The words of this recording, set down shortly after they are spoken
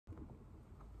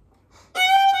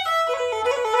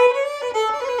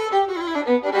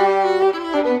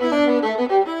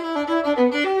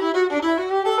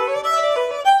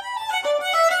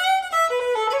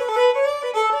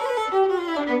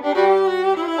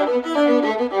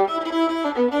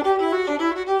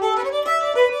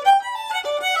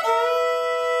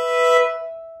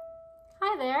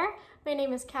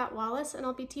Wallace, and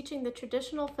I'll be teaching the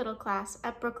traditional fiddle class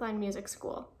at Brookline Music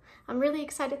School. I'm really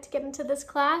excited to get into this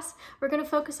class. We're going to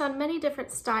focus on many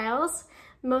different styles,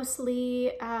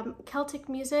 mostly Celtic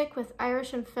music with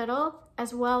Irish and fiddle,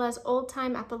 as well as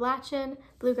old-time Appalachian,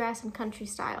 bluegrass, and country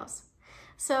styles.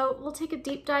 So we'll take a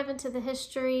deep dive into the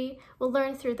history, we'll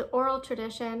learn through the oral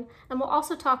tradition, and we'll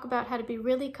also talk about how to be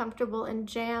really comfortable in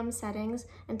jam settings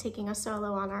and taking a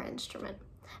solo on our instrument.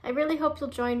 I really hope you'll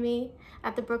join me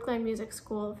at the Brookline Music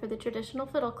School for the traditional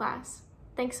fiddle class.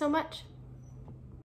 Thanks so much.